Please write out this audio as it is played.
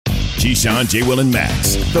Keyshawn, J. Will, and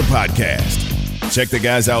Max, the podcast. Check the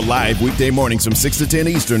guys out live weekday mornings from 6 to 10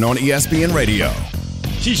 Eastern on ESPN Radio.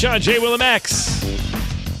 Keyshawn, J. Will, and Max.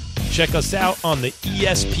 Check us out on the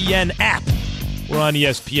ESPN app. We're on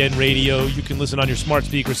ESPN Radio. You can listen on your smart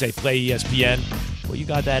speaker, say play ESPN. Well, you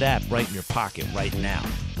got that app right in your pocket right now.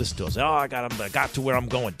 Listen to us. Oh, I got to where I'm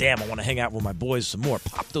going. Damn, I want to hang out with my boys some more.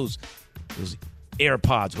 Pop those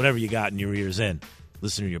AirPods, whatever you got in your ears in.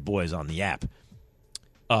 Listen to your boys on the app.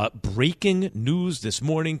 Breaking news this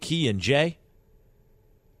morning, Key and Jay.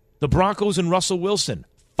 The Broncos and Russell Wilson.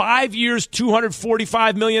 5 years,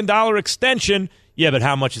 $245 million extension. Yeah, but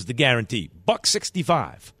how much is the guarantee?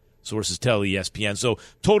 $165. Sources tell ESPN. So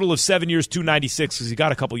total of 7 years, $296, because he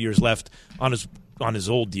got a couple years left on his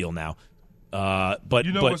old deal now. But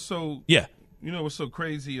what's so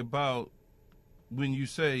crazy about when you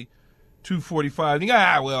say 245? You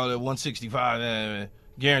go, the 165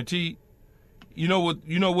 guaranteed. You know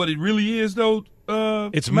what it really is though.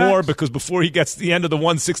 It's Max? more because before he gets to the end of the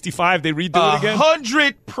 165, they redo it again.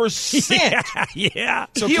 100%. Yeah.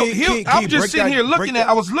 So I'm just sitting here looking at.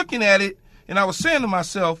 I was looking at it and I was saying to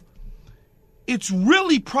myself, it's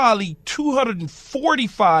really probably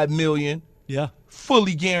 $245 million. Yeah.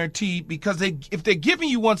 Fully guaranteed, because if they're giving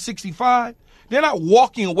you 165, they're not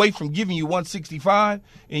walking away from giving you 165.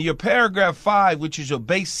 In your paragraph 5, which is your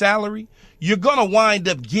base salary, you're going to wind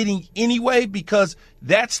up getting anyway, because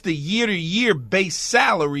that's the year-to-year base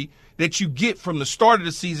salary that you get from the start of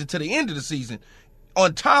the season to the end of the season,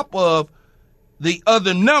 on top of the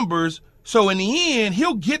other numbers. So in the end,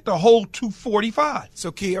 he'll get the whole 245.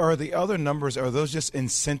 So, Key, are the other numbers, are those just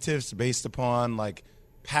incentives based upon, like,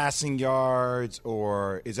 passing yards,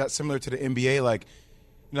 or is that similar to the NBA? Like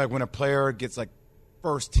when a player gets like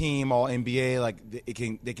first team all NBA, like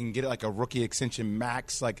they can get like a rookie extension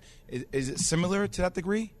max. Like, is it similar to that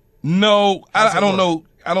degree? No, I don't know.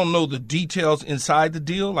 I don't know the details inside the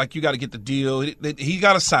deal. Like, you got to get the deal. He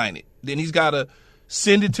got to sign it. Then he's got to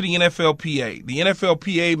send it to the NFLPA. The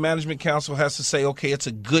NFLPA Management Council has to say, okay, it's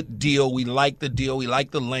a good deal. We like the deal. We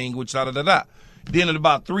like the language. Da-da-da-da. Then in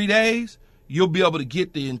about 3 days, you'll be able to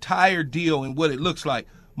get the entire deal and what it looks like.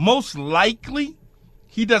 Most likely,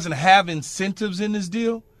 he doesn't have incentives in this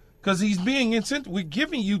deal because he's being incentive. We're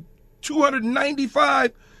giving you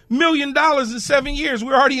 $295 million in 7 years.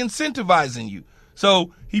 We're already incentivizing you.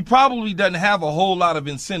 So he probably doesn't have a whole lot of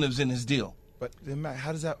incentives in his deal. But Matt,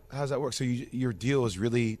 how does that work? So your deal is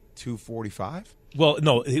really $245? Well,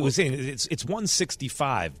 no, it was saying it's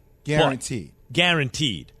 $165 guaranteed.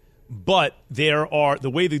 Guaranteed. But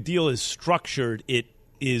the way the deal is structured, it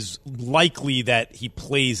is likely that he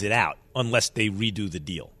plays it out unless they redo the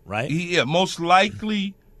deal, right? Yeah, most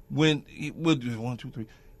likely when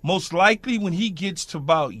most likely when he gets to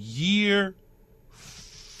about year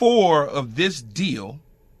 4 of this deal,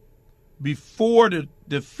 before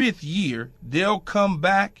the fifth year, they'll come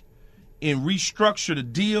back and restructure the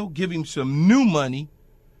deal, give him some new money,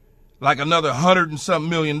 like another $100 and something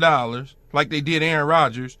million, like they did Aaron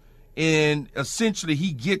Rodgers. And essentially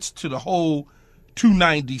he gets to the whole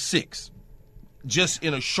 296 just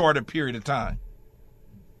in a shorter period of time.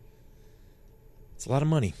 It's a lot of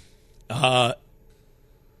money.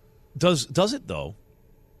 Does it, though,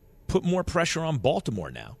 put more pressure on Baltimore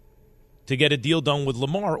now to get a deal done with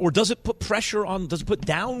Lamar? Or does it put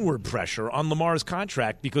downward pressure on Lamar's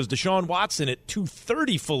contract? Because Deshaun Watson at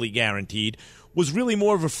 $230 fully guaranteed was really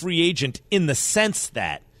more of a free agent in the sense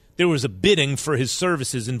that there was a bidding for his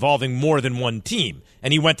services involving more than one team,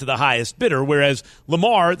 and he went to the highest bidder, whereas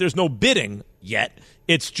Lamar, there's no bidding yet.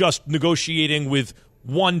 It's just negotiating with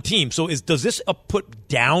one team. So does this put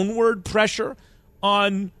downward pressure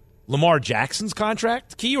on Lamar Jackson's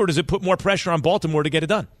contract, Key, or does it put more pressure on Baltimore to get it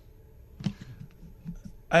done?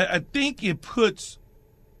 I think it puts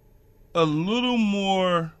a little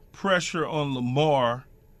more pressure on Lamar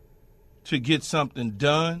to get something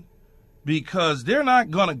done, because they're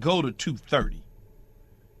not going to go to 230.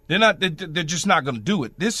 They're just not going to do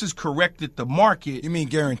it. This has corrected the market. You mean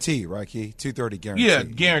guaranteed, right, Key? 230 guaranteed. Yeah,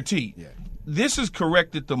 guaranteed. Yeah. This has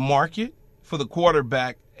corrected the market for the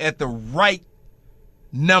quarterback at the right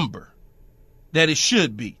number that it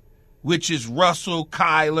should be, which is Russell,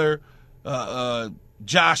 Kyler,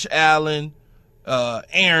 Josh Allen,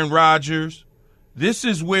 Aaron Rodgers. This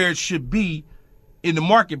is where it should be in the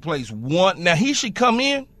marketplace. Now, he should come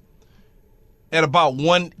in at about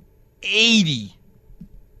 180.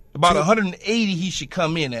 About 180 he should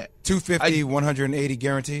come in at. 250, 180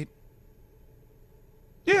 guaranteed?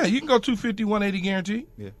 Yeah, you can go 250, 180 guaranteed.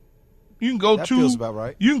 Yeah. You can go that feels about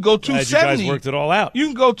right. You can go 270. You guys worked it all out. You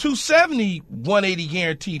can go 270, 180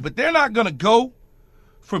 guaranteed, but they're not going to go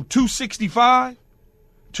from 265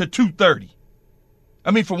 to 230.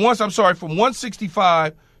 From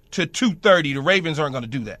 165 to 230, the Ravens aren't going to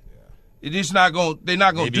do that. They're not going to do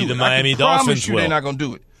it. Maybe the Miami Dolphins will. They're not going to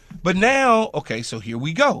do it. But now, okay, so here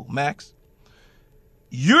we go, Max.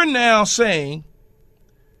 You're now saying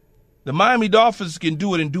the Miami Dolphins can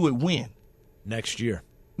do it and do it when? Next year.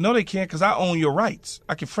 No, they can't because I own your rights.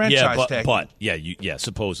 I can franchise tag you.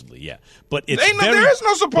 Supposedly, yeah. But it's there is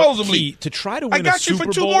no supposedly. Key to try to win I got a Super you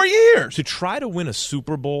for 2 Bowl, more years. To try to win a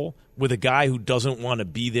Super Bowl with a guy who doesn't want to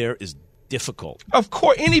be there is difficult. Of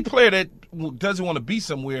course, any player that doesn't want to be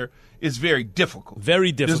somewhere is very difficult.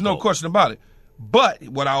 Very difficult. There's no question about it. But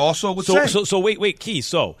what I also would say. So wait, Key.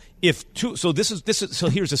 So here's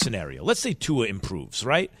the scenario. Let's say Tua improves,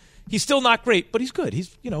 right? He's still not great, but he's good.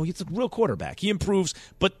 He's a real quarterback. He improves,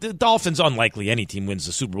 but the Dolphins, unlikely any team wins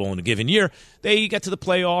the Super Bowl in a given year. They get to the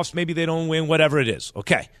playoffs, maybe they don't win, whatever it is.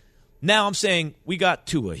 Okay. Now I'm saying we got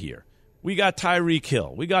Tua here. We got Tyreek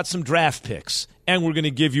Hill. We got some draft picks, and we're going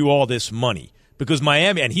to give you all this money. Because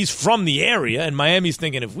Miami, and he's from the area, and Miami's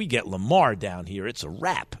thinking if we get Lamar down here, it's a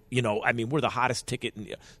wrap. We're the hottest ticket.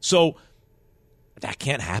 So that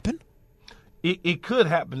can't happen? It could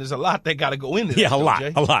happen. There's a lot that got to go into that. Yeah, a lot.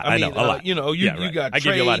 Jay. A lot. I know, a lot. You got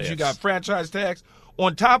trades, you got franchise tags.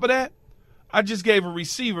 On top of that, I just gave a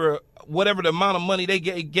receiver whatever the amount of money they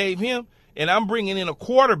gave him, and I'm bringing in a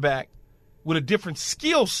quarterback with a different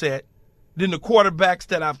skill set than the quarterbacks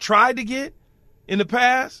that I've tried to get in the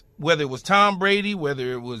past, whether it was Tom Brady,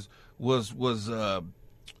 whether it was Deshaun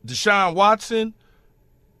Watson.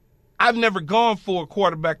 I've never gone for a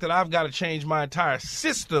quarterback that I've got to change my entire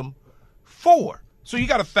system for. So you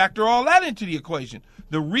got to factor all that into the equation.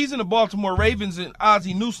 The reason the Baltimore Ravens and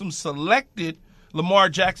Ozzie Newsome selected Lamar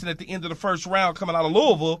Jackson at the end of the first round coming out of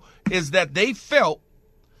Louisville is that they felt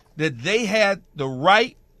that they had the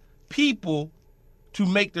right people to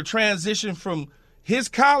make the transition from his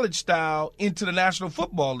college style into the National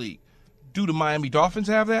Football League. Do the Miami Dolphins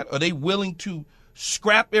have that? Are they willing to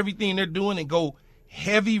scrap everything they're doing and go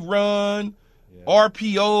heavy run,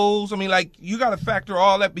 RPOs? You got to factor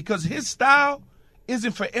all that because his style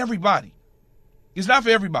isn't for everybody. It's not for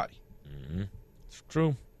everybody. Mm-hmm. It's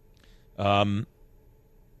true.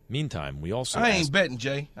 Meantime, we also I ain't betting,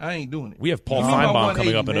 Jay. I ain't doing it. We have Paul Feinbaum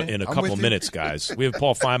coming up in a couple minutes, guys. We have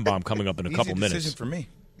Paul Feinbaum coming up in a couple minutes. Decision for me.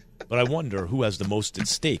 But I wonder who has the most at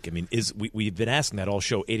stake. We've been asking that all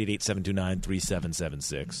show,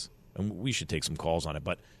 888-729-3776. And we should take some calls on it.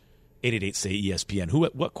 But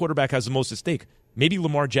 888-SAY-ESPN. What quarterback has the most at stake? Maybe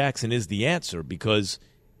Lamar Jackson is the answer because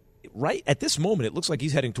right at this moment it looks like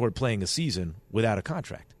he's heading toward playing a season without a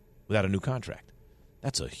contract, without a new contract.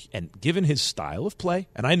 And given his style of play,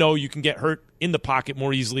 and I know you can get hurt in the pocket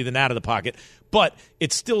more easily than out of the pocket, but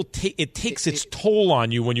it still takes its toll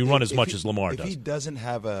on you when you run as much as Lamar does. If he doesn't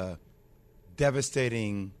have a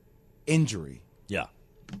devastating injury,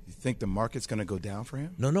 you think the market's going to go down for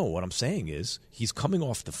him? No. What I'm saying is he's coming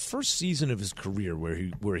off the first season of his career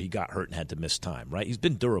where he got hurt and had to miss time. Right? He's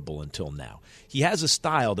been durable until now. He has a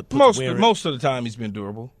style that puts most of the time he's been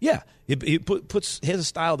durable. Yeah, he has a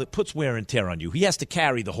style that puts wear and tear on you. He has to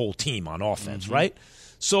carry the whole team on offense, right?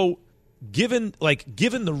 So given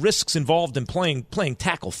the risks involved in playing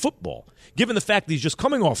tackle football, given the fact that he's just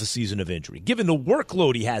coming off a season of injury, given the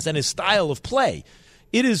workload he has and his style of play.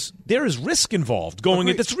 There is risk involved going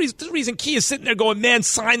in. That's the reason Key is sitting there going, man,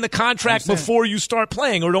 sign the contract before you start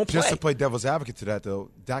playing or don't play. Just to play devil's advocate to that,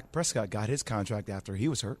 though, Dak Prescott got his contract after he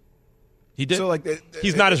was hurt. He did. So,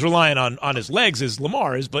 he's not as reliant on his legs as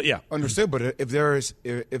Lamar is, but yeah. Understood, but if there is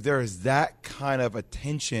that kind of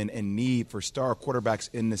attention and need for star quarterbacks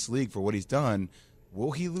in this league for what he's done,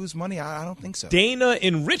 will he lose money? I don't think so. Dana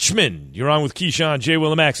in Richmond. You're on with Keyshawn, J.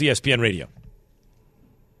 Willamax, ESPN Radio.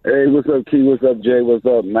 Hey, what's up, Key? What's up, Jay? What's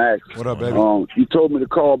up, Max? What up, baby? You told me to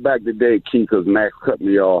call back today, Key, because Max cut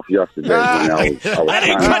me off yesterday. When I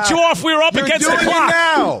didn't cut you off. We were up against the clock.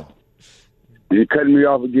 Now. You're cutting me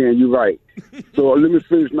off again. You're right. So let me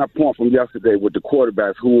finish my point from yesterday with the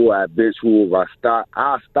quarterbacks. Who will I bench? Who will I start?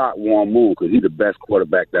 I'll start Warren Moon because he's the best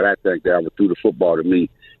quarterback that I think that ever threw the football to me.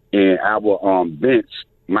 And I will bench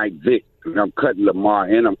Mike Vick. And I'm cutting Lamar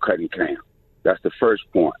and I'm cutting Cam. That's the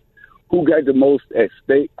first point. Who got the most at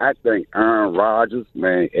stake? I think Aaron Rodgers,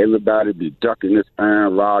 man. Everybody be ducking this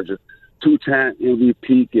Aaron Rodgers. 2-time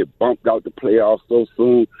MVP, get bumped out the playoffs so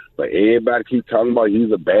soon. But everybody keep talking about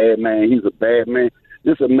he's a bad man. He's a bad man.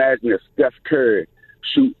 Just imagine if Steph Curry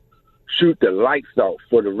shoot the lights out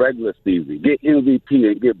for the regular season, get MVP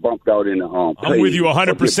and get bumped out in the playoffs. I'm with you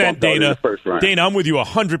 100%, Dana. Dana, I'm with you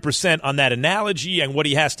 100% on that analogy and what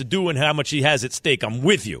he has to do and how much he has at stake. I'm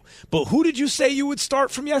with you. But who did you say you would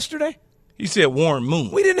start from yesterday? He said Warren Moon.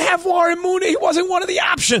 We didn't have Warren Moon. He wasn't one of the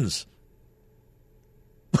options.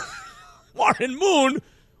 Warren Moon?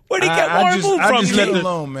 Where'd he get Warren Moon from?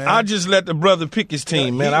 I just let the brother pick his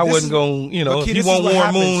team, man. I wasn't going, if he want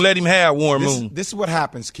Warren Moon, let him have Warren Moon. This is what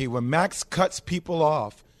happens, Key. When Max cuts people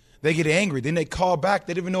off, they get angry. Then they call back.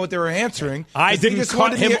 They didn't even know what they were answering. I didn't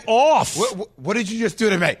cut him off. What did you just do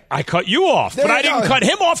to me? I cut you off, but I didn't cut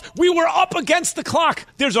him off. We were up against the clock.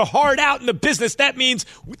 There's a hard out in the business. That means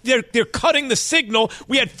they're cutting the signal.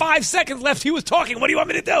 We had 5 seconds left. He was talking. What do you want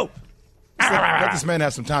me to do? Let this man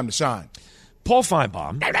have some time to shine. Paul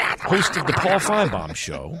Feinbaum, host of the Paul Feinbaum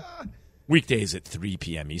Show, weekdays at 3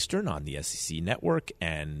 p.m. Eastern on the SEC Network,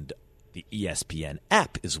 and the ESPN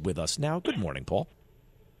app is with us now. Good morning, Paul.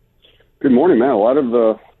 Good morning, man. A lot of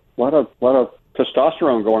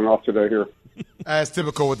testosterone going off today here. As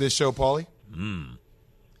typical with this show, Paulie.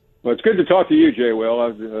 Well, it's good to talk to you, Jay.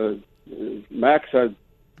 Will Max, good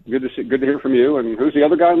to hear from you. And who's the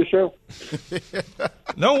other guy on the show?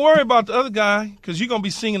 Don't worry about the other guy, because you're going to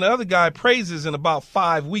be singing the other guy praises in about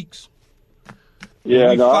 5 weeks.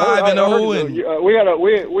 Yeah, no,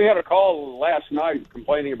 5-0. We had a call last night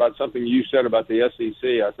complaining about something you said about the SEC.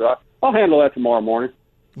 I said I'll handle that tomorrow morning.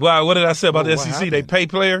 Well, what did I say about the SEC? They pay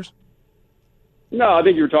players? No, I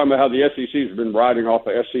think you were talking about how the SEC has been riding off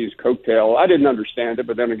the SEC's coattail. I didn't understand it,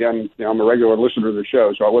 but then again, I'm a regular listener to the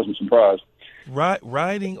show, so I wasn't surprised.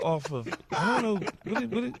 Riding off of, I don't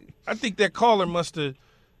know. I think that caller must have,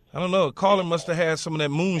 a caller must have had some of that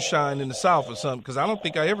moonshine in the South or something, because I don't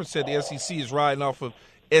think I ever said the SEC is riding off of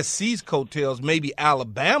SC's coattails, maybe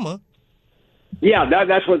Alabama. Yeah,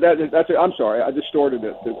 that's what that's. I'm sorry, I distorted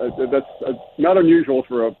it. That's not unusual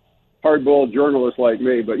for a hard-boiled journalist like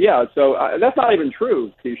me. But yeah, so that's not even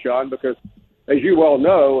true, Keyshawn, because as you well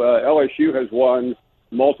know, LSU has won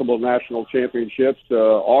multiple national championships.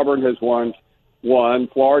 Auburn has won one.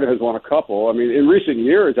 Florida has won a couple. I mean, in recent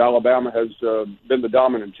years, Alabama has been the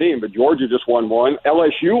dominant team, but Georgia just won one.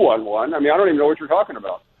 LSU won one. I mean, I don't even know what you're talking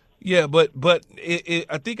about. Yeah, but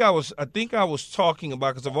I think I was talking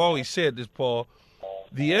about, because I've always said this, Paul.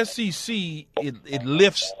 The SEC it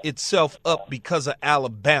lifts itself up because of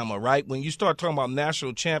Alabama, right? When you start talking about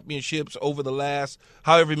national championships over the last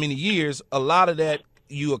however many years, a lot of that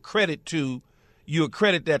you accredit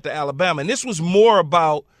that to Alabama, and this was more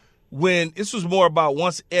about once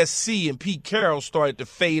SC and Pete Carroll started to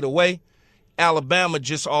fade away, Alabama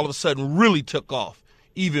just all of a sudden really took off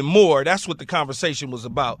even more. That's what the conversation was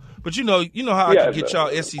about. But you know how I can get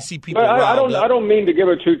y'all SEC people riled up. I don't mean to give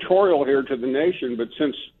a tutorial here to the nation, but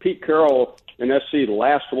since Pete Carroll and SC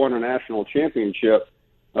last won a national championship,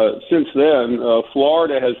 since then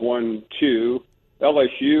Florida has won 2,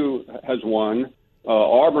 LSU has won,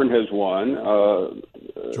 Auburn has won,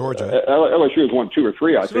 Georgia. LSU has won 2 or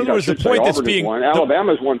 3. I think. I should say Auburn has won.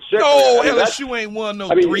 Alabama's won 6. No, LSU ain't won no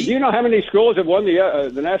 3. Do you know how many schools have won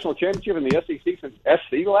the national championship in the SEC since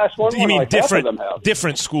SC last one? You mean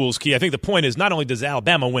different schools, Key? I think the point is not only does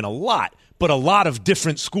Alabama win a lot, but a lot of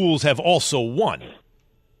different schools have also won.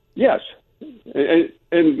 Yes.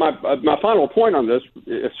 And my final point on this,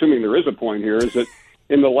 assuming there is a point here, is that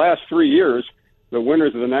in the last 3 years, the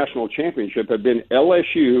winners of the national championship have been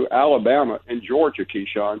LSU, Alabama, and Georgia,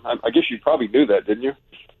 Keyshawn. I guess you probably knew that, didn't you?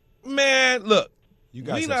 Man, look,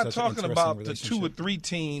 we're not talking about the 2 or 3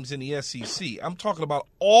 teams in the SEC. I'm talking about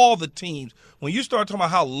all the teams. When you start talking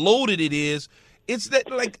about how loaded it is, it's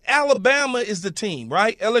that, like, Alabama is the team,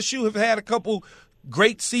 right? LSU have had a couple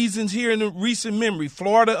great seasons here in the recent memory.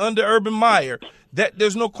 Florida under Urban Meyer.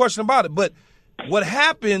 There's no question about it. But what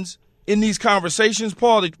happens in these conversations,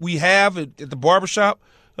 Paul, that we have at the barbershop,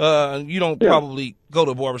 you don't probably go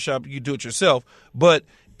to a barbershop, you do it yourself, but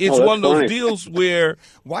it's one of those deals where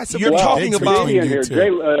you're talking about here.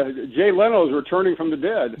 Jay Leno's returning from the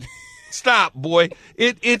dead. Stop, boy.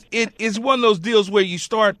 It is one of those deals where you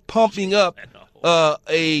start pumping up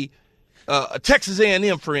a Texas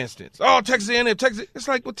A&M, for instance. Oh, Texas A&M, Texas. It's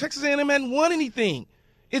like, well, Texas A&M hadn't won anything.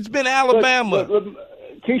 It's been Alabama.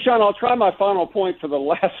 Keyshawn, I'll try my final point for the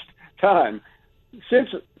last time. Since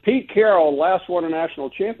Pete Carroll last won a national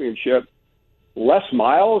championship, Les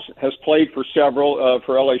Miles has played for several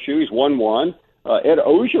for LSU. He's won one. Ed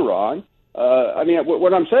Ogeron. I mean,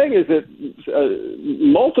 what I'm saying is that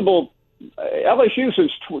multiple LSU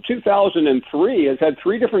since 2003 has had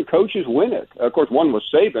 3 different coaches win it. Of course, one was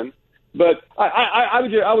Saban. But I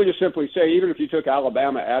would just simply say, even if you took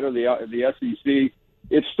Alabama out of the SEC,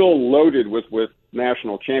 it's still loaded with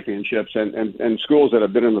national championships and schools that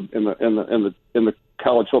have been in the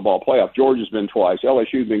college football playoff. Georgia's been twice.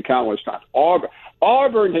 LSU's been countless times.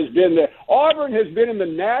 Auburn has been in the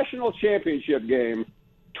national championship game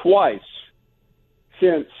twice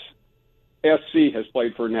since SC has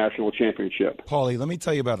played for a national championship. Paulie, let me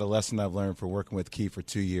tell you about a lesson I've learned from working with Key for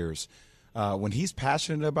 2 years. When he's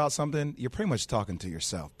passionate about something, you're pretty much talking to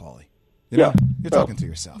yourself, Paulie. You're talking to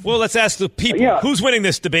yourself. Well, let's ask the people. Yeah. Who's winning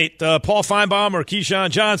this debate, Paul Feinbaum or Keyshawn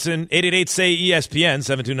Johnson? 888-SAY-ESPN,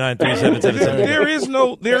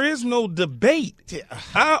 729-3777. There is no debate.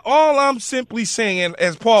 All I'm simply saying, and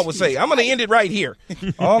as Paul would say, I'm going to end it right here.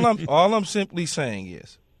 All I'm simply saying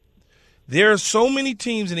is there are so many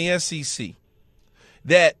teams in the SEC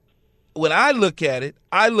that when I look at it,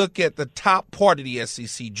 I look at the top part of the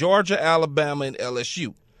SEC, Georgia, Alabama, and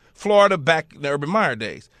LSU. Florida back in the Urban Meyer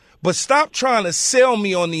days. But stop trying to sell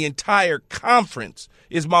me on the entire conference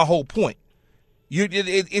is my whole point.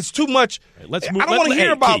 It's too much. Let's move. I don't want to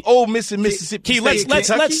hear about Ole Miss and Mississippi State.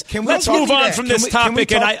 Let's move on from this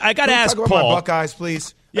topic. And I got to ask Paul. Paul. My Buckeyes,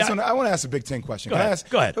 please. Yeah. I want to ask a Big Ten question. Go ahead.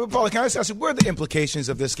 Paulie, can I just ask you, what are the implications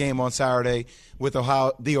of this game on Saturday with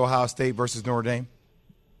Ohio State versus Notre Dame?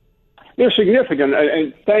 They're significant,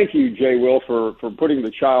 and thank you, Jay Will, for putting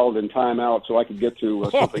the child in timeout so I could get to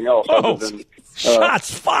something else other than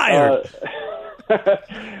shots fired.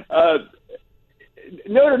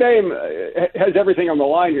 Notre Dame has everything on the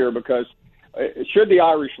line here because should the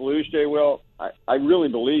Irish lose, Jay Will, I really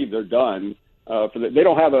believe they're done. They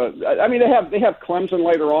don't have they have Clemson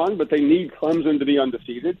later on, but they need Clemson to be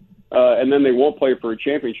undefeated, and then they won't play for a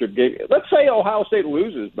championship game. Let's say Ohio State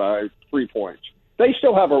loses by 3 points. They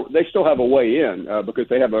still have a way in because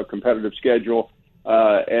they have a competitive schedule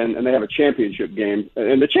and they have a championship game.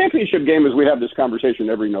 And the championship game, as we have this conversation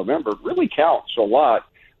every November, really counts a lot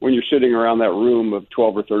when you're sitting around that room of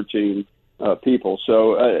 12 or 13 people.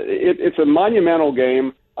 So it's a monumental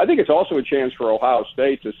game. I think it's also a chance for Ohio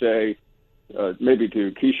State to say, maybe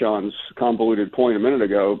to Keyshawn's convoluted point a minute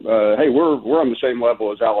ago, hey, we're on the same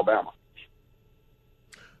level as Alabama.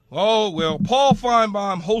 Oh, well, Paul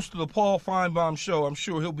Feinbaum, host of the Paul Feinbaum Show. I'm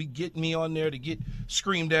sure he'll be getting me on there to get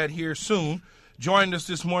screamed at here soon. Joining us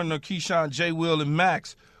this morning are Keyshawn, J. Will, and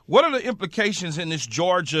Max. What are the implications in this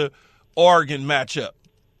Georgia-Oregon matchup?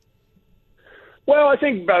 Well, I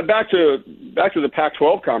think back to the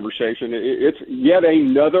Pac-12 conversation, it's yet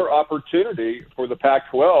another opportunity for the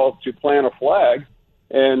Pac-12 to plant a flag.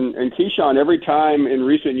 And Keyshawn, every time in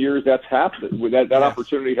recent years that's happened, that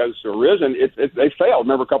opportunity has arisen, they failed.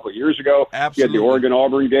 Remember a couple of years ago, Absolutely. You had the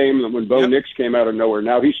Oregon-Auburn game when Bo Nix came out of nowhere.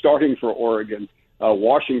 Now he's starting for Oregon.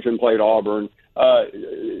 Washington played Auburn.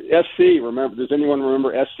 SC, remember? Does anyone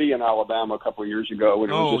remember SC in Alabama a couple of years ago? When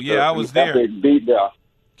it was just I was there. Big beatdown.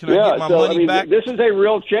 Can I get my money back? This is a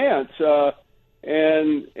real chance.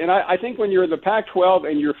 And I think when you're in the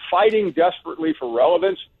Pac-12 and you're fighting desperately for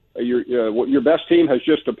relevance, your best team has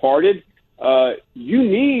just departed. You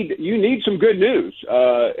need some good news,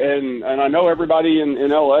 and I know everybody in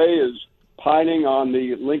LA is pining on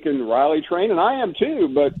the Lincoln Riley train, and I am too.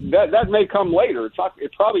 But that may come later.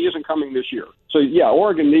 It probably isn't coming this year. So yeah,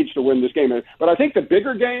 Oregon needs to win this game. But I think the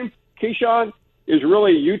bigger game, Keyshawn, is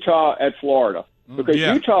really Utah at Florida because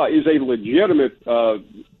Utah is a legitimate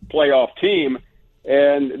playoff team.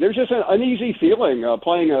 And there's just an uneasy feeling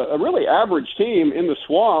playing a really average team in the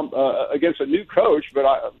swamp against a new coach. But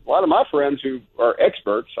a lot of my friends who are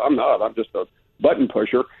experts, I'm not, I'm just a button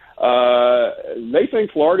pusher, they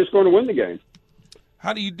think Florida's going to win the game.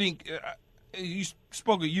 How do you think you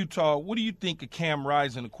spoke of Utah. What do you think of Cam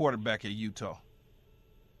Rising, the quarterback at Utah?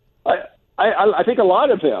 I think a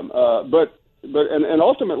lot of him, but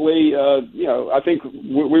ultimately, I think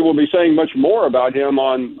we will be saying much more about him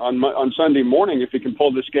on Sunday morning if he can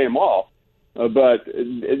pull this game off. But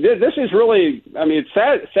this is really, it's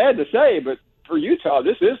sad to say, but for Utah,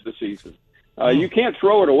 this is the season. You can't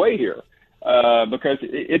throw it away here because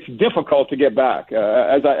it's difficult to get back.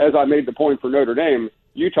 As I made the point for Notre Dame,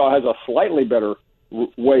 Utah has a slightly better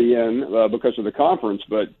way in because of the conference,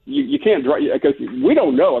 but you can't because we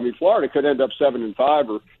don't know. Florida could end up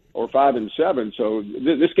 7-5 or 5-7. So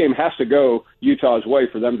this game has to go Utah's way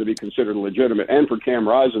for them to be considered legitimate, and for Cam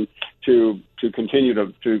Rising to continue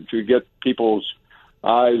to get people's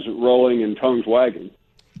eyes rolling and tongues wagging.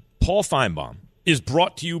 Paul Feinbaum is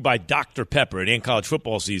brought to you by Dr. Pepper. It ain't college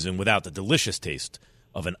football season without the delicious taste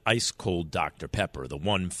of an ice-cold Dr. Pepper, the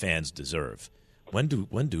one fans deserve. When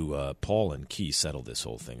do Paul and Key settle this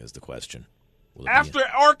whole thing is the question. After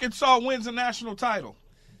Arkansas wins a national title.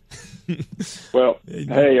 Well,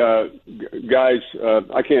 hey, guys,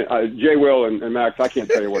 I can't. Jay Will and Max, I can't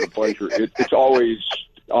tell you what a pleasure it's always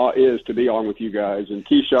is to be on with you guys. And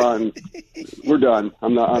Keyshawn, we're done.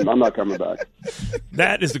 I'm not coming back.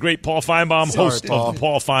 That is the great Paul Feinbaum, host of the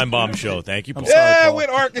Paul Feinbaum Show. Thank you, Paul. When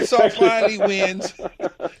Arkansas finally wins,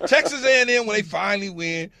 Texas A&M when they finally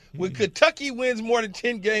win, when Kentucky wins more than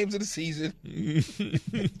 10 games of the season.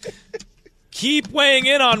 Keep weighing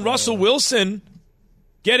in on Russell Wilson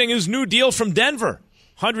getting his new deal from Denver.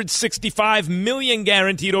 $165 million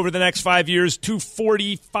guaranteed over the next 5 years,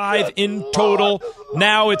 $245 in total.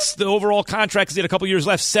 Now it's the overall contract because he had a couple years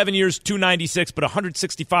left, 7 years, $296, but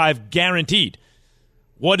 $165 guaranteed.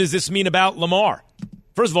 What does this mean about Lamar?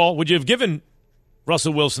 First of all, would you have given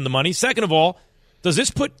Russell Wilson the money? Second of all, does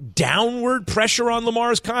this put downward pressure on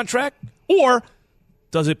Lamar's contract? Or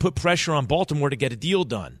does it put pressure on Baltimore to get a deal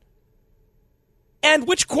done? And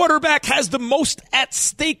which quarterback has the most at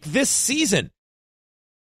stake this season?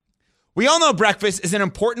 We all know breakfast is an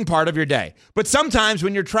important part of your day, but sometimes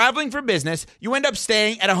when you're traveling for business, you end up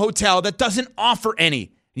staying at a hotel that doesn't offer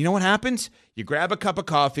any. You know what happens? You grab a cup of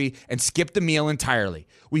coffee and skip the meal entirely.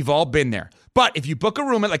 We've all been there. But if you book a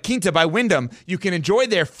room at La Quinta by Wyndham, you can enjoy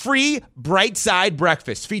their free Bright Side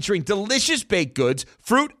breakfast featuring delicious baked goods,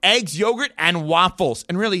 fruit, eggs, yogurt, and waffles.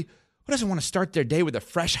 And really, who doesn't want to start their day with a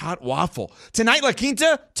fresh, hot waffle? Tonight, La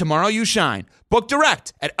Quinta, tomorrow you shine. Book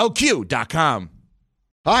direct at LQ.com.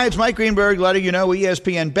 Hi, it's Mike Greenberg letting you know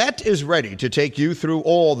ESPN Bet is ready to take you through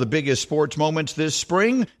all the biggest sports moments this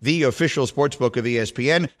spring. The official sportsbook of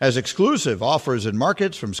ESPN has exclusive offers and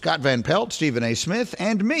markets from Scott Van Pelt, Stephen A. Smith,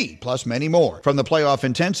 and me, plus many more. From the playoff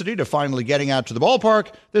intensity to finally getting out to the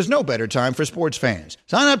ballpark, there's no better time for sports fans.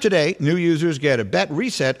 Sign up today. New users get a bet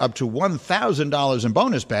reset up to $1,000 in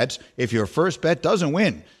bonus bets if your first bet doesn't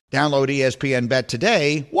win. Download ESPN Bet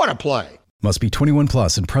today. What a play. Must be 21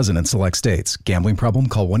 plus and present in select states. Gambling problem?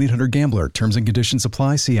 Call 1-800-GAMBLER. Terms and conditions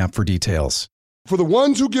apply. See app for details. For the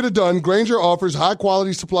ones who get it done, Grainger offers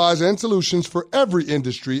high-quality supplies and solutions for every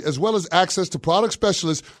industry, as well as access to product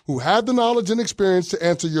specialists who have the knowledge and experience to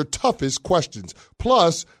answer your toughest questions.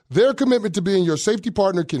 Plus, their commitment to being your safety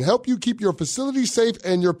partner can help you keep your facility safe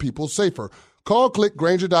and your people safer. Call, click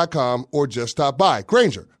Grainger.com, or just stop by.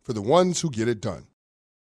 Grainger, for the ones who get it done.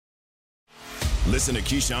 Listen to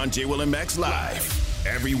Keyshawn, J. Will, and Max live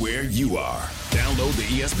everywhere you are. Download the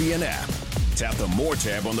ESPN app. Tap the More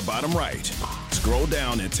tab on the bottom right. Scroll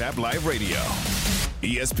down and tap Live Radio.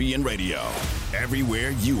 ESPN Radio, everywhere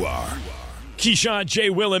you are. Keyshawn, J.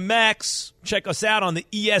 Will, and Max. Check us out on the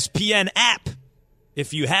ESPN app.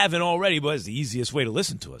 If you haven't already, but it's the easiest way to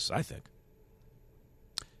listen to us, I think.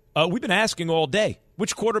 We've been asking all day,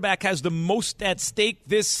 which quarterback has the most at stake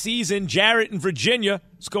this season? Jarrett in Virginia.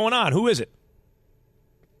 What's going on? Who is it?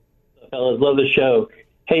 Fellas, love the show.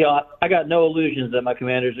 Hey, y'all, I got no illusions that my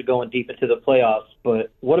Commanders are going deep into the playoffs,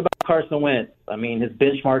 but what about Carson Wentz? I mean, his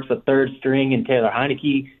benchmark's a third string, and Taylor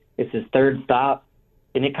Heineke is his third stop.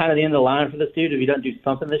 Isn't it kind of the end of the line for this dude if he doesn't do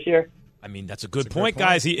something this year? I mean, that's a good point,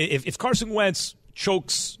 guys. If Carson Wentz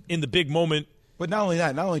chokes in the big moment. But not only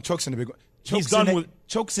that, not only chokes in the big moment.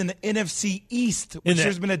 Chokes in the NFC East, which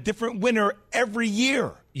there's been a different winner every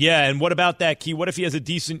year. Yeah, and what about that, Key? What if he has a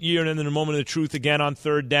decent year and then in a moment of truth again on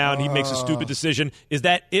third down, he makes a stupid decision? Is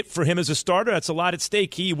that it for him as a starter? That's a lot at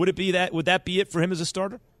stake, Key. Would that be it for him as a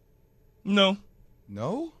starter? No.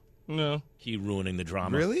 No? No. He ruining the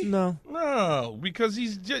drama. Really? No, because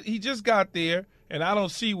he just got there, and I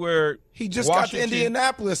don't see where he just got to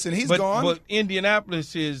Indianapolis and he's gone. But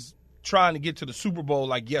Indianapolis is trying to get to the Super Bowl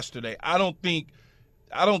like yesterday. I don't think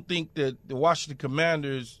that the Washington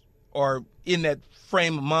Commanders are in that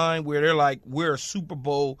frame of mind where they're like, we're a Super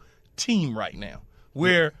Bowl team right now,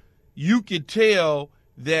 where you could tell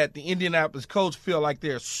that the Indianapolis Colts feel like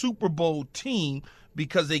they're a Super Bowl team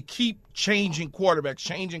because they keep changing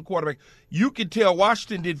quarterbacks. You could tell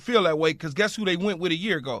Washington didn't feel that way because guess who they went with a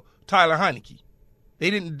year ago? Tyler Heineke. They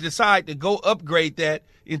didn't decide to go upgrade that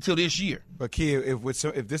until this year. But, Key,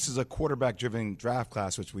 if this is a quarterback-driven draft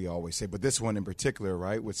class, which we always say, but this one in particular,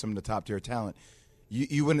 right, with some of the top-tier talent,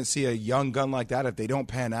 you wouldn't see a young gun like that if they don't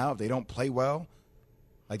pan out, if they don't play well,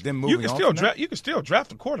 like them moving on. You can still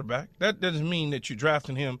draft a quarterback. That doesn't mean that you're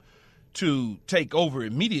drafting him to take over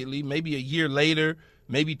immediately, maybe a year later,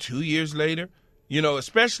 maybe 2 years later,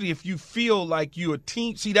 especially if you feel like you're a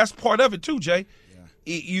team. See, that's part of it too, Jay.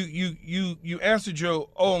 You answered your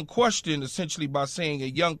own question essentially by saying a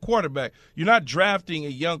young quarterback. You're not drafting a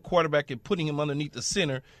young quarterback and putting him underneath the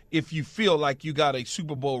center if you feel like you got a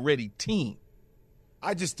Super Bowl ready team.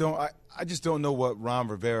 I just don't know what Ron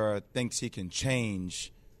Rivera thinks he can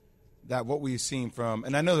change. That what we've seen from,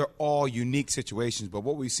 and I know they're all unique situations, but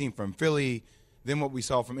what we've seen from Philly, then what we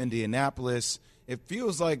saw from Indianapolis, it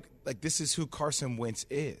feels like this is who Carson Wentz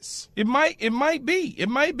is. It might be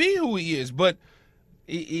who he is, but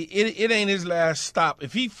it ain't his last stop.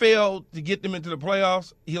 If he failed to get them into the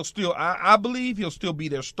playoffs, he'll still. I believe he'll still be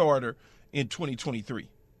their starter in 2023.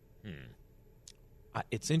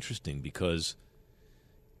 It's interesting because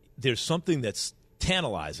there's something that's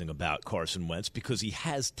tantalizing about Carson Wentz because he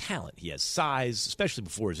has talent. He has size, especially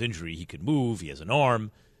before his injury. He can move. He has an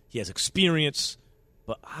arm. He has experience.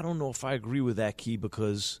 But I don't know if I agree with that, Key,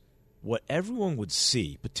 because what everyone would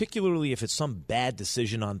see, particularly if it's some bad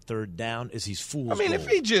decision on third down, is he's fool's gold. If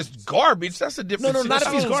he's just garbage, that's a different No, not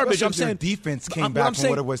if he's garbage. I'm saying defense came back from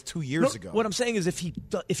what it was 2 years ago. What I'm saying is if he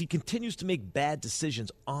continues to make bad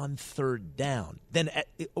decisions on third down, then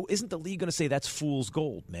isn't the league going to say that's fool's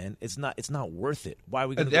gold, man? It's not worth it. Why are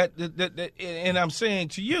we going to And I'm saying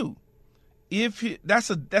to you,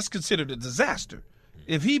 that's considered a disaster.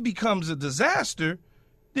 If he becomes a disaster,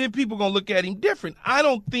 then people going to look at him different. I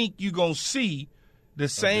don't think you're going to see the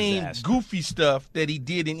same goofy stuff that he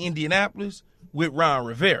did in Indianapolis with Ron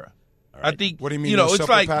Rivera. Right. I think. What do you mean? Those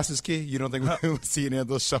shuffle passes, Key? You don't think we'll see any of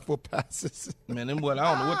those shuffle passes? Man, I don't know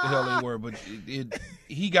what the hell they were, but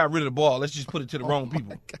he got rid of the ball. Let's just put it to the wrong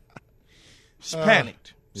people. Just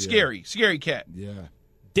panicked. Scary cat. Yeah.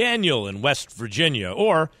 Daniel in West Virginia,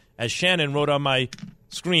 or as Shannon wrote on my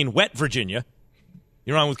screen, Wet Virginia.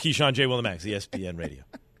 You're on with Keyshawn J. Willimax, ESPN Radio.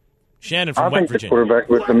 Shannon from West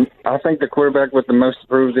Virginia. I think the quarterback with the most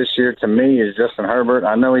improved this year to me is Justin Herbert.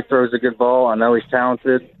 I know he throws a good ball. I know he's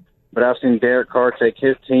talented. But I've seen Derek Carr take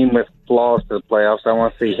his team with flaws to the playoffs. I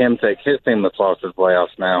want to see him take his team with flaws to the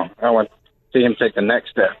playoffs now. I want to see him take the next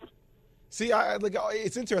step. See,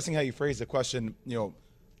 it's interesting how you phrase the question,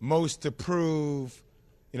 most to prove,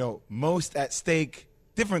 most at stake,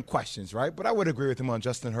 different questions, right? But I would agree with him on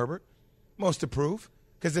Justin Herbert. Most to prove.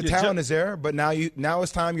 Because the talent is there, but now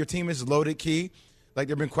it's time. Your team is loaded, Key. Like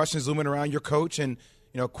there have been questions looming around your coach and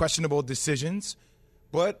questionable decisions.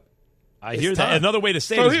 But I hear that. Another way to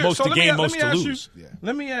say it is most to gain, most to lose.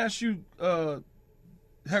 Let me ask you,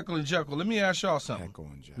 Heckle and Jekyll. Let me ask y'all something. Heckle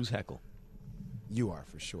and Jekyll. Who's Heckle? You are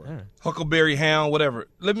for sure. Right. Huckleberry Hound, whatever.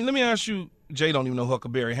 Let me ask you. Jay don't even know who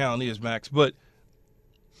Huckleberry Hound is, Max. But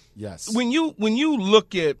yes, when you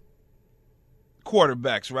look at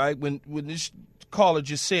quarterbacks, right? When this caller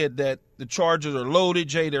just said that the Chargers are loaded,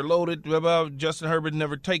 Jay, they're loaded, blah, blah, Justin Herbert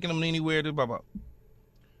never taken them anywhere, blah, blah.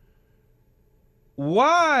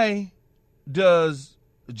 Why does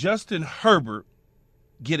Justin Herbert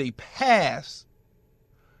get a pass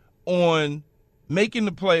on making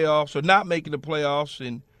the playoffs or not making the playoffs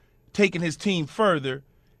and taking his team further,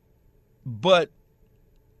 but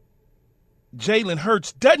Jalen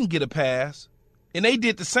Hurts doesn't get a pass? And they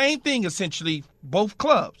did the same thing, essentially, both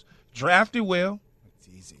clubs. Drafted well,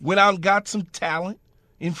 went out and got some talent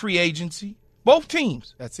in free agency. Both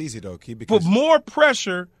teams. That's easy, though, Key. Because but more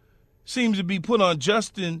pressure seems to be put on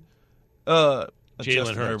Jalen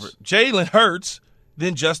Hurts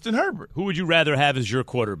than Justin Herbert. Who would you rather have as your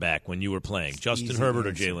quarterback when you were playing, Justin Herbert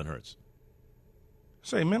or Jalen Hurts?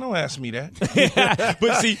 Say, man, don't ask me that.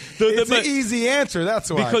 But see, it's an easy answer. That's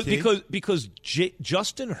why. Because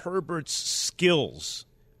Justin Herbert's skills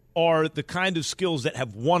are the kind of skills that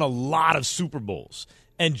have won a lot of Super Bowls.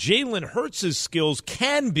 And Jalen Hurts' skills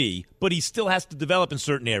can be, but he still has to develop in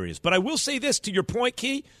certain areas. But I will say this, to your point,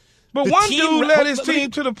 Key. But one dude led his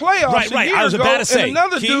team to the playoffs a year I was ago, about to say, and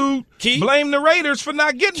another dude blamed the Raiders for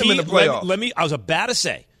not getting them in the playoffs. I was about to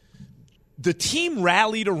say, the team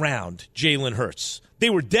rallied around Jalen Hurts. They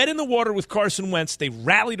were dead in the water with Carson Wentz. They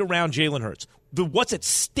rallied around Jalen Hurts. What's at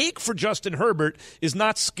stake for Justin Herbert is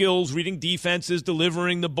not skills, reading defenses,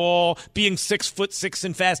 delivering the ball, being 6'6"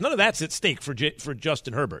 and fast. None of that's at stake for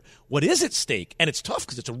Justin Herbert. What is at stake, and it's tough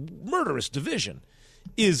because it's a murderous division,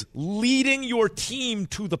 is leading your team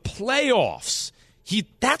to the playoffs.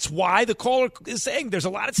 That's why the caller is saying there's a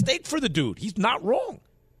lot at stake for the dude. He's not wrong.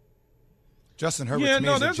 Justin Herbert. Yeah,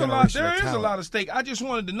 no, there's a lot. There is a lot of stake. I just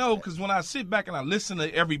wanted to know because when I sit back and I listen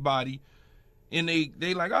to everybody, and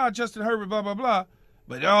they like, Justin Herbert, blah blah blah,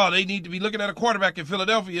 but they need to be looking at a quarterback in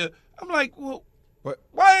Philadelphia. I'm like, well,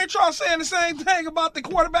 why ain't y'all saying the same thing about the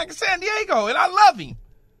quarterback in San Diego? And I love him.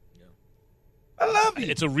 I love him.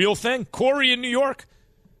 It's a real thing. Corey in New York.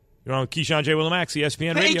 You're on Keyshawn J. Willimax,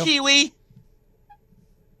 ESPN Radio. Hey, Kiwi.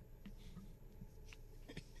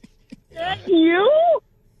 Thank you.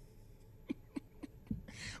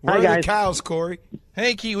 Where are the cows, Corey?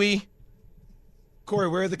 Hey, Kiwi. Corey,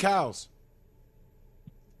 where are the cows?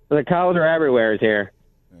 The cows are everywhere here.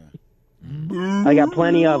 Yeah. I got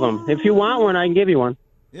plenty of them. If you want one, I can give you one.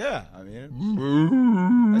 Yeah, I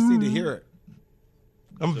mean, I just need to hear it.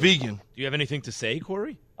 I'm vegan. Do you have anything to say,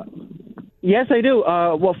 Corey? Yes, I do.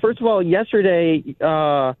 Well, first of all, yesterday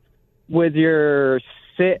with your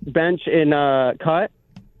sit, bench, and cut,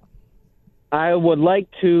 I would like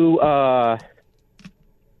to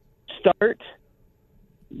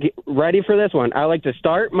get ready for this one. I like to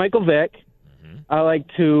start Michael Vick. Mm-hmm. I like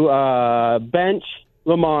to bench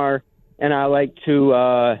Lamar, and I like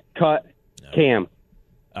to cut Cam.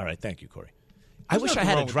 All right, thank you, Corey. I wish I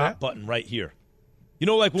had a drop button right here. You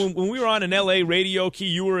know, like when we were on an L.A. radio, Key,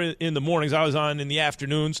 you were in the mornings, I was on in the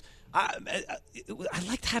afternoons. I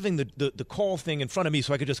liked having the call thing in front of me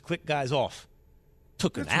so I could just click guys off.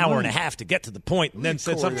 Took an hour and a half to get to the point and then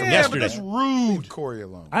said something yesterday. But that's rude. Leave Corey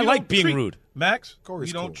alone. I like being rude. Max, Corey's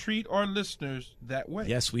we don't cool. treat our listeners that way.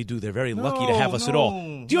 Yes, we do. They're very lucky to have us at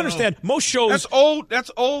all. Do you understand? Most shows... That's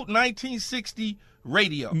old 1960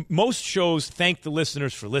 radio. Most shows thank the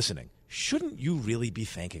listeners for listening. Shouldn't you really be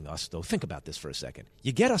thanking us, though? Think about this for a second.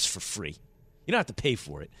 You get us for free. You don't have to pay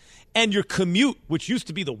for it. And your commute, which used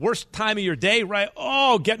to be the worst time of your day, right?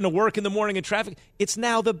 Oh, getting to work in the morning in traffic. It's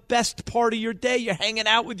now the best part of your day. You're hanging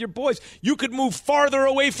out with your boys. You could move farther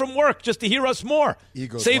away from work just to hear us more.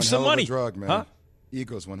 Ego's Save one some hell money. Of a drug, man. Huh?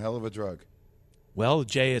 Ego's one hell of a drug. Well,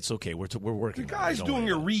 Jay, it's okay. We're working. The guy's doing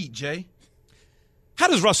your read, Jay. How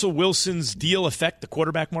does Russell Wilson's deal affect the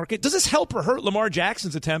quarterback market? Does this help or hurt Lamar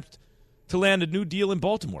Jackson's attempt to land a new deal in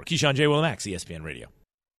Baltimore? Keyshawn, J. Will, Max, ESPN Radio.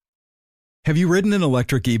 Have you ridden an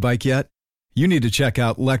electric e-bike yet? You need to check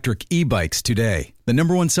out Lectric E-Bikes today, the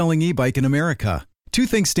 #1 selling e-bike in America. Two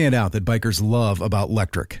things stand out that bikers love about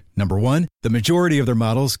Lectric. Number one, the majority of their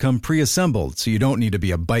models come pre-assembled, so you don't need to be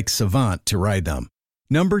a bike savant to ride them.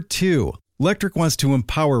 Number two, Lectric wants to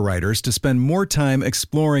empower riders to spend more time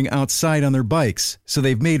exploring outside on their bikes, so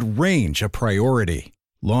they've made range a priority.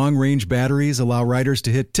 Long-range batteries allow riders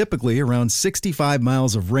to hit typically around 65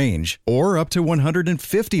 miles of range or up to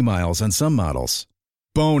 150 miles on some models.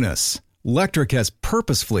 Bonus, Lectric has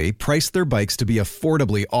purposefully priced their bikes to be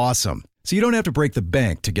affordably awesome, so you don't have to break the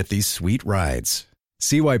bank to get these sweet rides.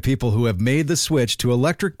 See why people who have made the switch to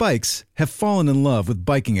electric bikes have fallen in love with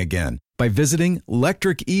biking again by visiting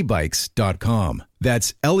lectricebikes.com.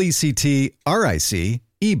 That's LECTRIC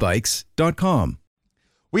ebikes.com.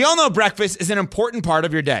 We all know breakfast is an important part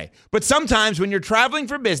of your day, but sometimes when you're traveling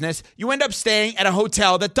for business, you end up staying at a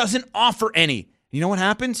hotel that doesn't offer any. You know what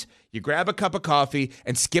happens? You grab a cup of coffee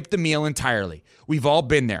and skip the meal entirely. We've all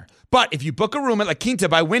been there. But if you book a room at La Quinta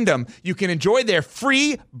by Wyndham, you can enjoy their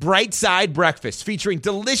free Bright Side breakfast featuring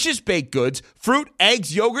delicious baked goods, fruit,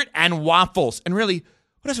 eggs, yogurt, and waffles. And really,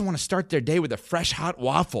 who doesn't want to start their day with a fresh, hot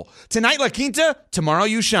waffle? Tonight, La Quinta, tomorrow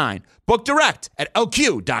you shine. Book direct at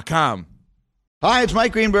LQ.com. Hi, it's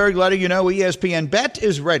Mike Greenberg letting you know ESPN Bet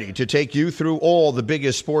is ready to take you through all the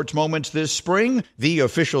biggest sports moments this spring. The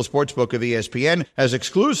official sportsbook of ESPN has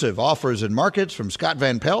exclusive offers and markets from Scott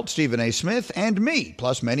Van Pelt, Stephen A. Smith, and me,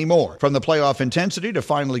 plus many more. From the playoff intensity to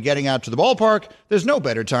finally getting out to the ballpark, there's no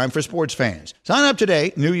better time for sports fans. Sign up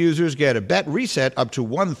today. New users get a bet reset up to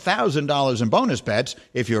 $1,000 in bonus bets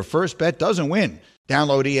if your first bet doesn't win.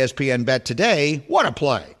 Download ESPN Bet today. What a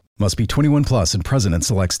play. Must be 21 plus and present in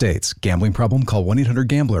select states. Gambling problem? Call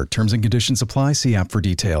 1-800-GAMBLER. Terms and conditions apply. See app for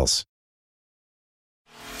details.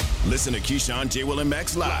 Listen to Keyshawn, J. Will, and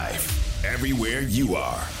Max live everywhere you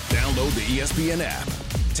are. Download the ESPN app.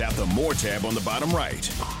 Tap the More tab on the bottom right.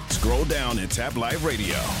 Scroll down and tap Live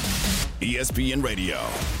Radio. ESPN Radio.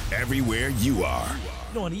 Everywhere you are.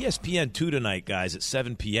 You know, on ESPN2 tonight, guys, at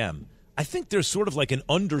 7 p.m., I think there's sort of like an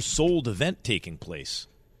undersold event taking place.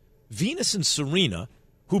 Venus and Serena,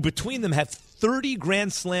 who between them have 30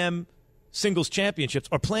 Grand Slam singles championships,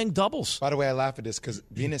 are playing doubles. By the way, I laugh at this because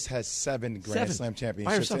Venus has 7 Grand Slam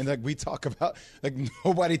championships. And like we talk about, like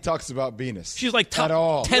nobody talks about Venus. She's like top at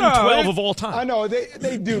all. 10, 12 of all time. I know,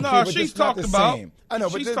 they do. No, but she's it's not talked the about. same. I know,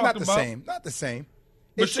 but it's not the same. Not the same.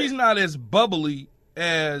 But she's not as bubbly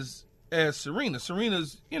as Serena.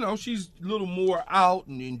 Serena's, she's a little more out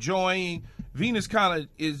and enjoying. Venus kind of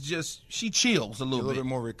is just, she chills a little bit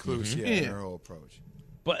more recluse, in her whole approach.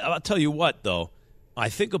 But I'll tell you what, though. I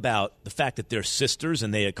think about the fact that they're sisters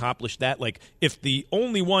and they accomplished that. Like, if the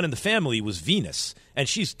only one in the family was Venus, and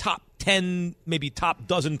she's top 10, maybe top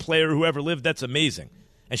dozen player who ever lived, that's amazing.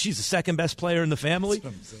 And she's the second best player in the family.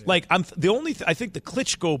 Like, I think the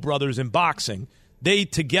Klitschko brothers in boxing, they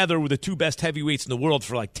together were the two best heavyweights in the world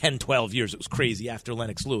for like 10, 12 years. It was crazy after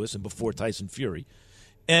Lennox Lewis and before Tyson Fury.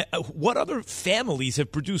 What other families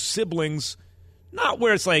have produced siblings, not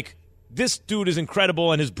where it's like, this dude is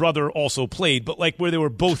incredible and his brother also played, but like where they were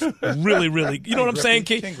both really, really, you know what I'm saying,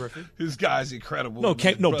 Kate? King Griffey. This guy's incredible. No,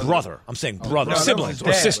 brother. I'm saying brother. Siblings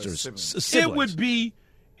or sisters. Siblings. It would be,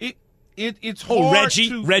 it's hard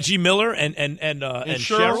Reggie Miller and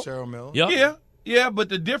Cheryl? Cheryl Miller. Yep. Yeah, but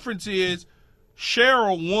the difference is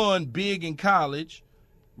Cheryl won big in college.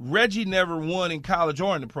 Reggie never won in college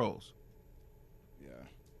or in the pros.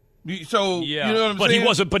 So Yeah, you know what I'm but saying?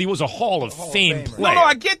 he was a Hall of Fame player.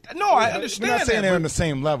 No, I understand. We're not saying that, they're on the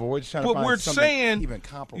same level. We're just trying to but find we're something saying even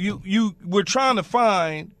comparable. we're trying to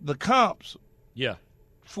find the comps. Yeah.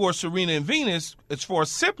 For Serena and Venus, as far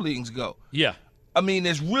as siblings go. Yeah. I mean,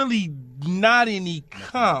 there's really not any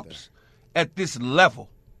comps at this level.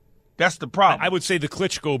 That's the problem. I would say the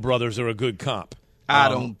Klitschko brothers are a good comp.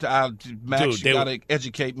 Max, you got to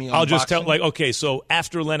educate me on I'll just boxing. tell, okay, so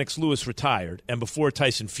after Lennox Lewis retired and before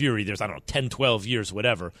Tyson Fury, there's, 10, 12 years,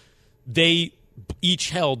 whatever, they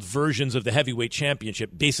each held versions of the heavyweight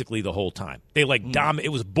championship basically the whole time. They,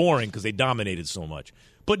 it was boring because they dominated so much.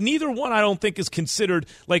 But neither one, I don't think, is considered,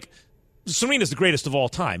 Serena's the greatest of all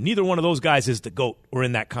time. Neither one of those guys is the GOAT or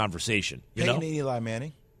in that conversation. Peyton and Eli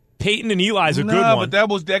Manning. Peyton and Eli's a good one. But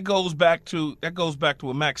that goes back to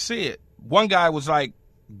what Max said. One guy was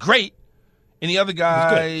great, and the other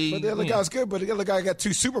guy. But the other guy's good. But the other guy got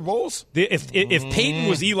 2 Super Bowls. If Peyton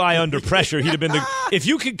was Eli under pressure, he'd have been the. If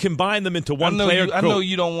you could combine them into one player, I know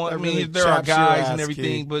you don't want. There are guys and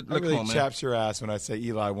everything, but look, really come on, man. chaps your ass when I say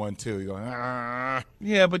Eli 1-2. You're going.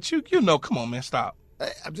 Yeah, but you know, come on, man, stop.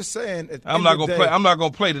 I'm just saying. I'm not gonna play. I'm not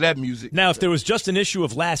gonna play to that music. Now, if there was just an issue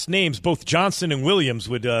of last names, both Johnson and Williams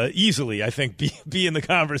would easily, I think, be in the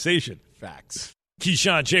conversation. Facts.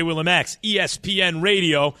 Keyshawn, J. Will and Max, ESPN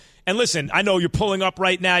Radio. And listen, I know you're pulling up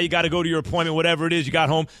right now. You got to go to your appointment, whatever it is. You got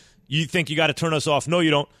home. You think you got to turn us off. No,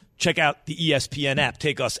 you don't. Check out the ESPN app.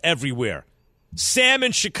 Take us everywhere. Sam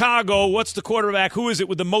in Chicago, what's the quarterback? Who is it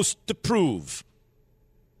with the most to prove?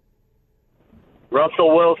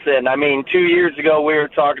 Russell Wilson. 2 years ago we were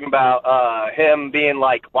talking about him being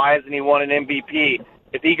why hasn't he won an MVP?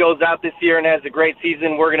 If he goes out this year and has a great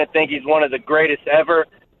season, we're going to think he's one of the greatest ever.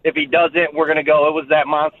 If he doesn't, we're going to go, it was that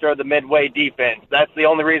monster of the Midway defense. That's the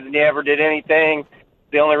only reason he ever did anything,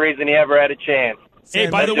 the only reason he ever had a chance. Hey,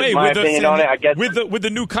 by the way, with the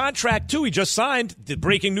new contract, too, he just signed. The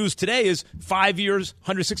breaking news today is 5 years,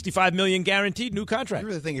 $165 million guaranteed, new contract. You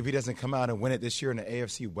really think if he doesn't come out and win it this year in the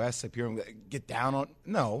AFC West, you're going to get down on?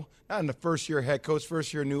 No, not in the first-year head coach,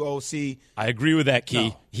 first-year new OC. I agree with that, Key.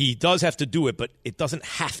 No. He does have to do it, but it doesn't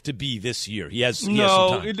have to be this year. He has some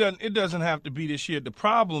time. It doesn't have to be this year. The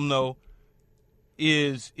problem, though,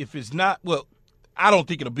 is if it's not – well, I don't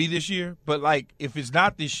think it'll be this year, but, if it's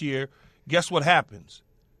not this year – guess what happens?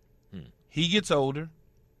 He gets older.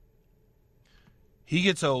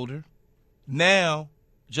 Now,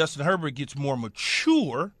 Justin Herbert gets more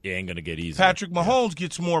mature. It ain't going to get easy. Patrick Mahomes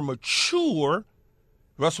gets more mature.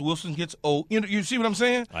 Russell Wilson gets old. You see what I'm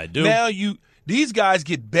saying? I do. Now these guys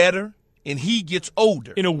get better, and he gets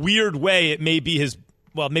older. In a weird way, it may be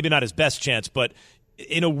maybe not his best chance, but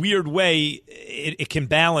in a weird way, it can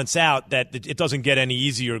balance out that it doesn't get any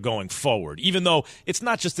easier going forward. Even though it's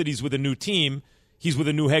not just that he's with a new team, he's with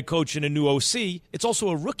a new head coach and a new OC. It's also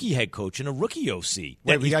a rookie head coach and a rookie OC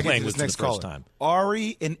that he's playing with for the first time.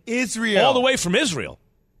 Ari in Israel. All the way from Israel.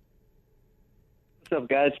 What's up,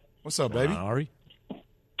 guys? What's up, baby? Ari.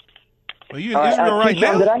 Are you in Israel right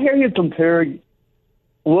now? Did I hear you compare?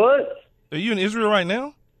 What? Are you in Israel right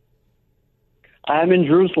now? I'm in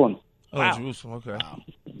Jerusalem. Oh, wow. Jerusalem, okay. Wow.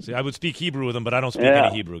 See, I would speak Hebrew with him, but I don't speak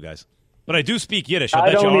any Hebrew, guys. But I do speak Yiddish.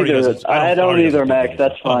 I don't either. I don't either, Max.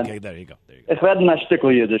 That's fine. Okay, there you go. Ich werde nicht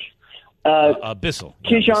stickle Yiddish. Bissell.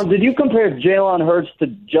 Keyshawn, did you compare Jalen Hurts to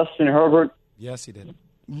Justin Herbert? Yes, he did.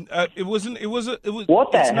 It wasn't. It was. It was.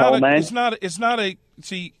 What the hell, man? It's not. It's not a.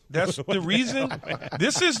 See, that's the reason.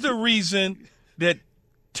 This is the reason that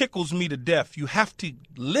tickles me to death. You have to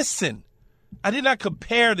listen. I did not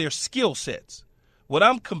compare their skill sets. What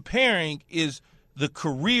I'm comparing is the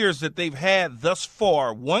careers that they've had thus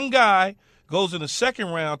far. One guy goes in the second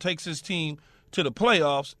round, takes his team to the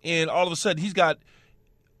playoffs, and all of a sudden he's got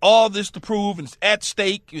all this to prove and it's at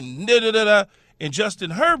stake and da-da-da-da. And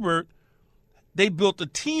Justin Herbert, they built a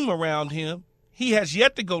team around him. He has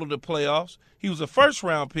yet to go to the playoffs. He was a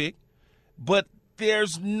first-round pick, but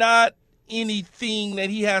there's not anything that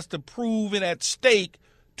he has to prove and at stake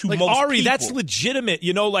to most Ari, people. that's legitimate.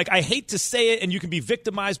 I hate to say it, and you can be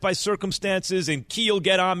victimized by circumstances, and Key will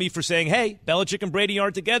get on me for saying, hey, Belichick and Brady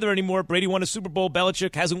aren't together anymore. Brady won a Super Bowl.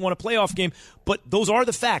 Belichick hasn't won a playoff game. But those are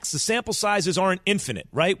the facts. The sample sizes aren't infinite,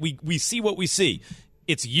 right? We see what we see.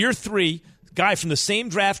 It's year 3. Guy from the same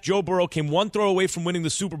draft, Joe Burrow, came one throw away from winning the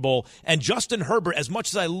Super Bowl. And Justin Herbert, as much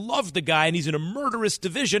as I love the guy and he's in a murderous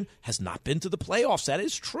division, has not been to the playoffs. That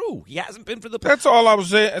is true. He hasn't been for the playoffs. That's all I was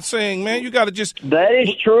saying, man. You got to just... That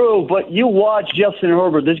is true, but you watch Justin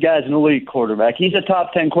Herbert. This guy's an elite quarterback. He's a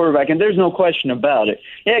top 10 quarterback, and there's no question about it.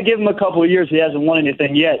 Yeah, give him a couple of years. He hasn't won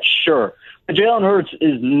anything yet, sure. But Jalen Hurts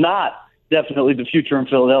is not definitely the future in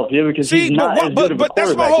Philadelphia because he's not as good of a quarterback.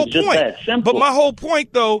 That's my whole it's just point. that simple. But my whole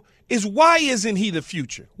point, though, is why isn't he the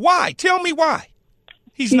future? Why? Tell me why.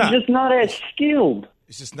 He's not. Just not as skilled.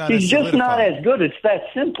 It's just not He's as just not solidified. as good. It's that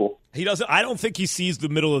simple. He doesn't. I don't think he sees the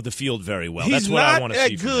middle of the field very well. He's That's what I not want to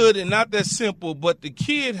see. that from good him. and not that simple, but the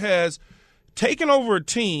kid has taken over a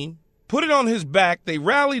team, put it on his back. They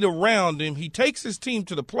rallied around him. He takes his team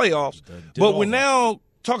to the playoffs, but we're now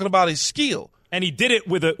talking about his skill. And he did it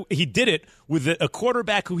with a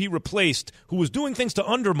quarterback who he replaced, who was doing things to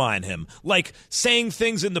undermine him, like saying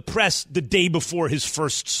things in the press the day before his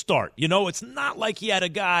first start. You know, it's not like he had a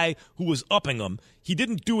guy who was upping him. He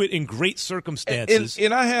didn't do it in great circumstances.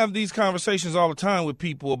 And I have these conversations all the time with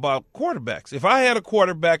people about quarterbacks. If I had a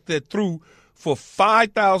quarterback that threw for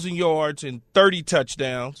 5,000 yards and 30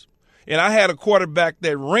 touchdowns, and I had a quarterback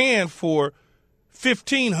that ran for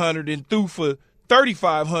 1,500 and threw for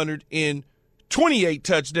 3,500 and 28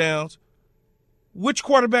 touchdowns, which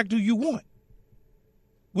quarterback do you want?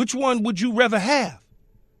 Which one would you rather have?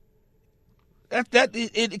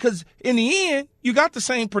 Because in the end, you got the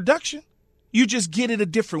same production. You just get it a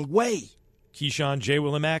different way. Keyshawn, J.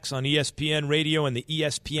 Will and Max on ESPN Radio and the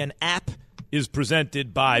ESPN app is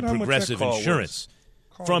presented by Progressive Insurance.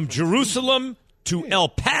 From Jerusalem to El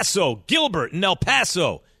Paso, Gilbert in El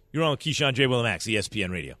Paso. You're on Keyshawn, J. Will and Max, ESPN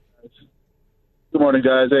Radio. Good morning,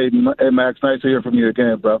 guys. Hey, Max, nice to hear from you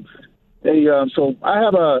again, bro. Hey, so I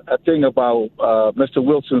have a thing about Mr.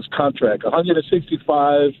 Wilson's contract,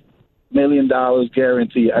 $165 million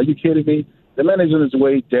guarantee. Are you kidding me? The man is on his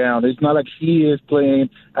way down. It's not like he is playing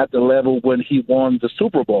at the level when he won the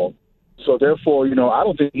Super Bowl. So, therefore, I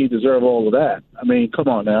don't think he deserves all of that. I mean, come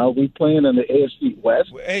on now. We playing in the AFC West.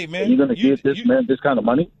 Hey, man. You're going to give this man this kind of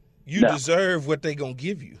money? You deserve what they're going to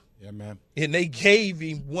give you. Yeah, man. And they gave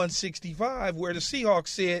him 165, where the Seahawks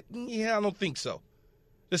said, "Yeah, I don't think so."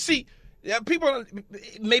 People,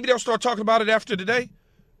 maybe they'll start talking about it after today.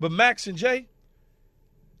 But Max and Jay,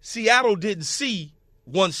 Seattle didn't see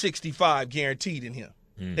 165 guaranteed in him.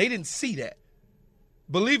 They didn't see that.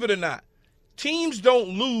 Believe it or not, teams don't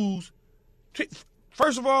lose.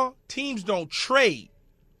 First of all, teams don't trade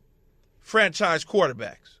franchise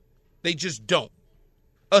quarterbacks. They just don't.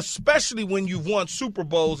 Especially when you've won Super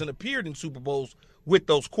Bowls and appeared in Super Bowls with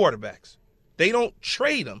those quarterbacks. They don't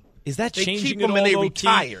trade them. Is that they changing keep at them all, and they low-key?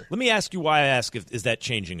 retire. Let me ask you why I ask is that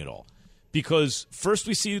changing at all? Because first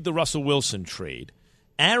we see the Russell Wilson trade.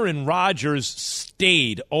 Aaron Rodgers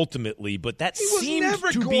stayed ultimately, but that seemed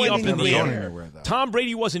to be up in the air. Tom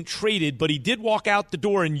Brady wasn't traded, but he did walk out the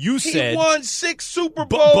door, and you said he won 6 Super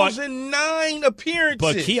Bowls and 9 appearances.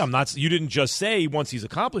 But Key, you didn't just say once he's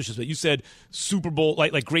accomplished this, but you said Super Bowl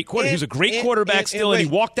like great quarterback. He was a great quarterback still, and he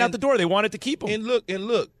walked out the door. They wanted to keep him. And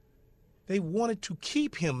look, they wanted to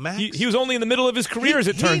keep him, Max. He was only in the middle of his career, as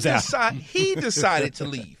it turns out. He decided to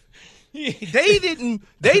leave. They didn't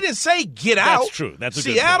say get out. That's true. That's a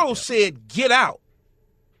Seattle good point, said get out.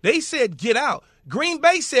 They said get out. Green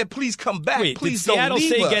Bay said please come back. Wait, please did Seattle don't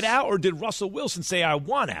leave say us. get out, or did Russell Wilson say I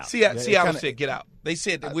want out? Seattle said get out. They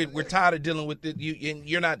said that we're tired of dealing with it. And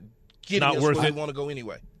you're not getting us where we want to go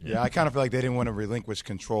anyway. Yeah, I kind of feel like they didn't want to relinquish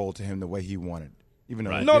control to him the way he wanted. Even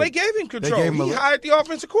though they gave him control. He hired the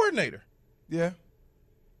offensive coordinator. Yeah.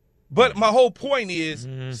 But my whole point is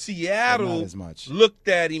Seattle looked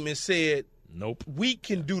at him and said, nope, we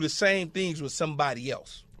can do the same things with somebody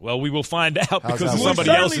else. Well, we will find out because we somebody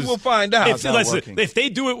else will find out. If they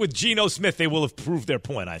do it with Geno Smith, they will have proved their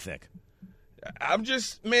point, I think. I'm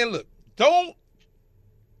just, man, look, don't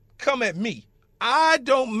come at me. I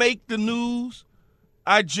don't make the news.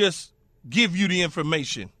 I just give you the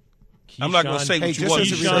information. I'm not going to say what you want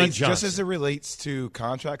to say. Just as it relates to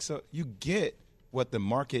contracts, you get what the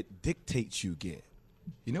market dictates you get.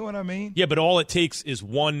 You know what I mean? Yeah, but all it takes is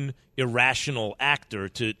one irrational actor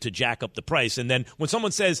to jack up the price. And then when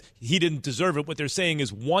someone says he didn't deserve it, what they're saying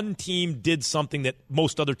is one team did something that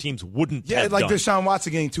most other teams wouldn't have like done. Deshaun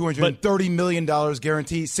Watson getting $230 million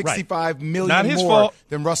guaranteed, $65 million not his more fault.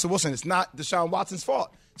 than Russell Wilson. It's not Deshaun Watson's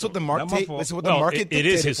fault. It's what the market it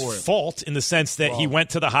is his fault in the sense that he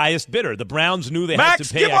went to the highest bidder. The Browns knew they had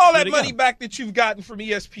to pay give all extra that money back that you've gotten from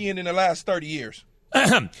ESPN in the last 30 years.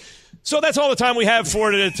 So that's all the time we have for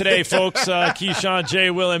today, folks. Keyshawn, J.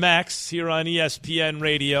 Will, and Max here on ESPN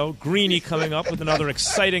Radio. Greeny coming up with another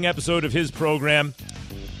exciting episode of his program.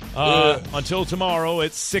 Until tomorrow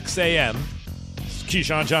at 6 a.m. It's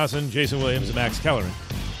Keyshawn Johnson, Jason Williams, and Max Kellerin.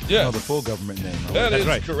 Yeah, the full government name. That is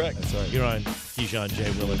right. correct. That's right. You're on Keyshawn, J.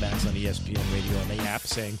 Will, and Max on ESPN Radio on the app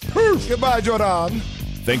saying, goodbye, Jordan.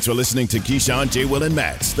 Thanks for listening to Keyshawn, J. Will, and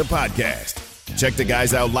Max, the podcast. Check the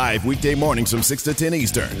guys out live weekday mornings from 6 to 10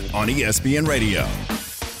 Eastern on ESPN Radio.